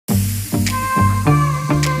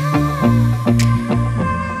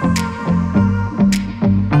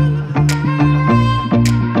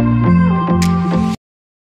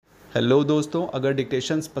Hello दोस्तों, अगर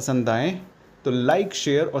dictations पसंद आएँ तो लाइक,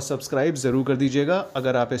 शेयर और सब्सक्राइब ज़रूर कर दीजिएगा।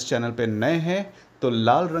 अगर आप इस चैनल पे नए हैं तो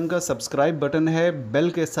लाल रंग का सब्सक्राइब बटन है, बेल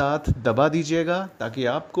के साथ दबा दीजिएगा ताकि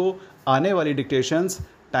आपको आने वाली डिक्टेशंस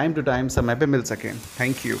टाइम टू टाइम समय पे मिल सकें।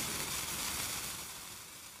 Thank you.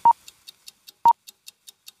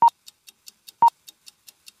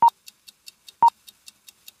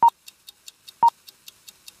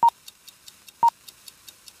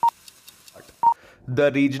 The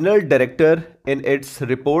regional director in its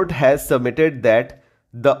report has submitted that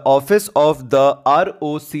the office of the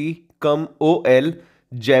ROC-OL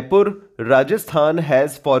Jaipur, Rajasthan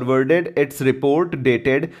has forwarded its report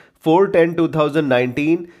dated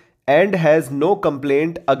 4/10/2019 and has no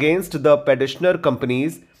complaint against the petitioner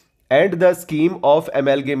companies and the scheme of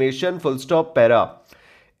amalgamation para.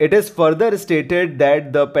 It is further stated that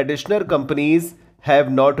the petitioner companies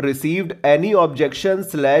have not received any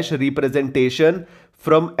objection/representation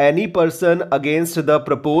from any person against the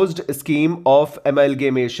proposed scheme of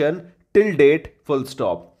amalgamation till date.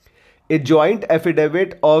 A joint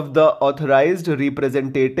affidavit of the authorized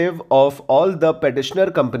representative of all the petitioner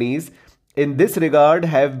companies in this regard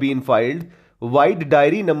have been filed. Wide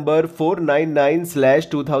diary number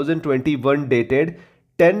 499/2021 dated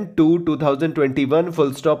 10/2/2021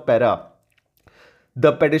 para.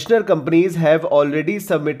 The petitioner companies have already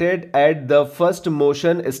submitted at the first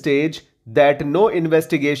motion stage that no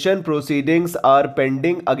investigation proceedings are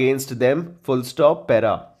pending against them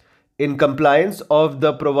para. In compliance of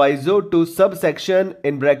the proviso to subsection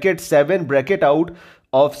 (7)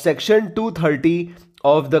 of section 230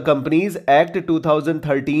 of the Companies Act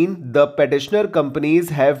 2013, the petitioner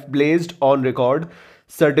companies have placed on record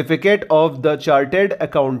certificate of the chartered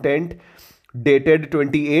accountant dated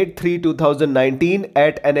 28/3/2019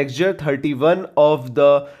 at annexure 31 of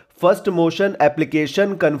the first motion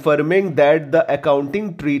application confirming that the accounting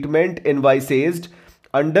treatment envisaged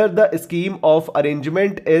under the scheme of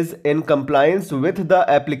arrangement is in compliance with the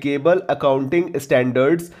applicable accounting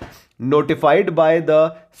standards notified by the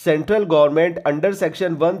central government under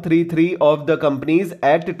section 133 of the Companies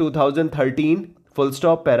Act 2013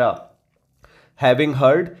 para. Having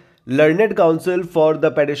heard learned counsel for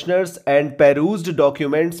the petitioners and perused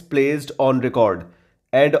documents placed on record,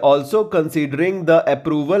 and also considering the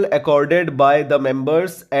approval accorded by the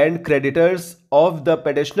members and creditors of the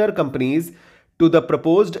petitioner companies to the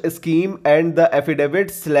proposed scheme and the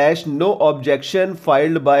affidavit/no objection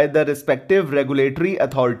filed by the respective regulatory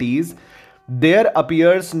authorities, there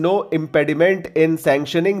appears no impediment in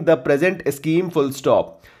sanctioning the present scheme.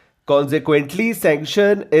 Consequently,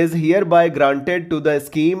 sanction is hereby granted to the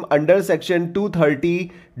scheme under section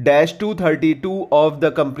 230-232 of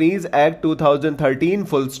the Companies Act 2013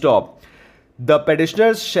 The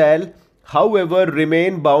petitioners shall, however,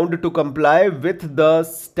 remain bound to comply with the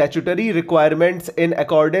statutory requirements in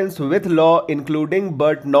accordance with law, including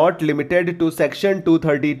but not limited to section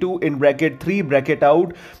 232 (3)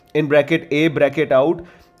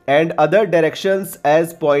 and other directions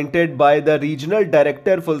as pointed by the regional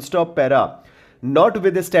director para.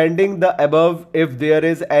 Notwithstanding the above, if there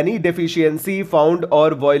is any deficiency found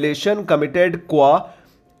or violation committed qua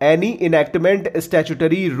any enactment,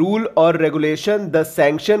 statutory rule or regulation, the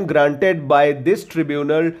sanction granted by this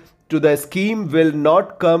tribunal to the scheme will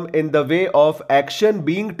not come in the way of action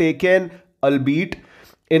being taken, albeit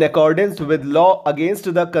in accordance with law, against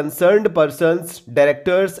the concerned persons,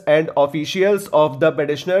 directors and officials of the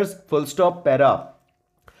petitioners para.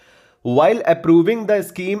 While approving the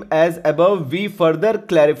scheme as above, we further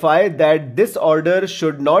clarify that this order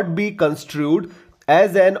should not be construed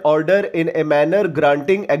as an order in a manner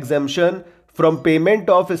granting exemption from payment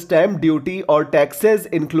of stamp duty or taxes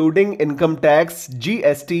including income tax,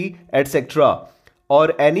 GST, etc.,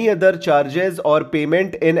 or any other charges or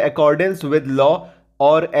payment in accordance with law,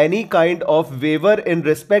 or any kind of waiver in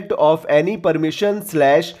respect of any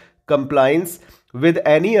permission/compliance with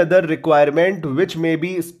any other requirement which may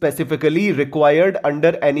be specifically required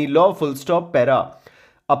under any law para.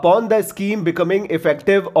 Upon the scheme becoming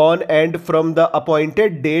effective on and from the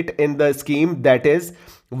appointed date in the scheme, that is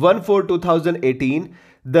 1/4/2018,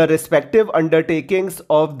 the respective undertakings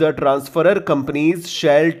of the transferor companies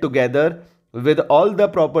shall, together with all the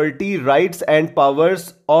property, rights and powers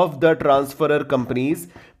of the transferor companies,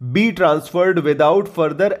 be transferred without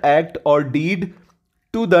further act or deed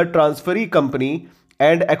to the transferee company,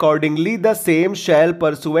 and accordingly the same shall,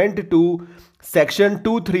 pursuant to section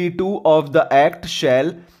 232 of the act,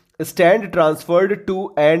 shall stand transferred to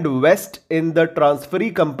and vest in the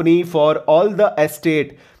transferee company for all the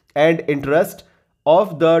estate and interest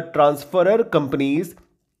of the transferor companies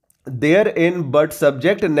therein but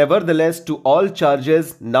subject nevertheless to all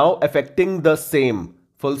charges now affecting the same,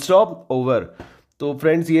 full stop, over। तो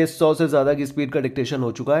friends ये 100 से ज़्यादा की speed का dictation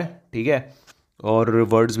हो चुका है, ठीक है, और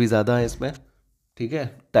वर्ड्स भी ज़्यादा हैं इसमें, ठीक है,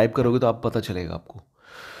 टाइप करोगे तो आप पता चलेगा आपको।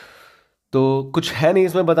 तो कुछ है नहीं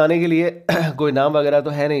इसमें बताने के लिए कोई नाम वगैरह तो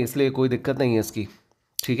है नहीं, इसलिए कोई दिक्कत नहीं है इसकी,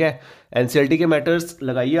 ठीक है। एनसीएलटी के मैटर्स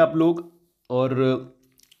लगाइए आप लोग, और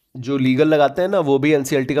जो लीगल लगाते हैं ना वो भी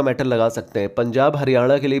एनसीएलटी का मैटर लगा सकते हैं, पंजाब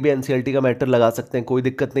हरियाणा के लिए भी एनसीएलटी का मैटर लगा सकते हैं, कोई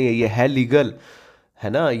दिक्कत नहीं है, ये है लीगल, है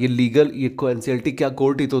ना, ये लीगल, ये को एनसीएलटी क्या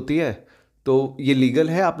कोर्ट ही तो होती है, तो ये लीगल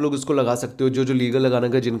है, आप लोग इसको लगा सकते हो, जो जो लीगल लगाने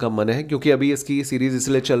का जिनका मन है, क्योंकि अभी इसकी सीरीज़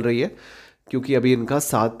इसलिए चल रही है क्योंकि अभी इनका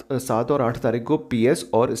 7 और 8 तारीख को पीएस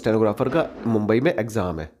और स्टेनोग्राफर का मुंबई में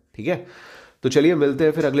एग्ज़ाम है, ठीक है। तो चलिए मिलते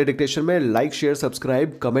हैं फिर अगले डिक्टेशन में। लाइक शेयर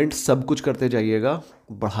सब्सक्राइब कमेंट सब कुछ करते जाइएगा,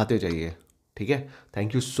 बढ़ाते जाइए, ठीक है।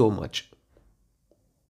 Thank you so much.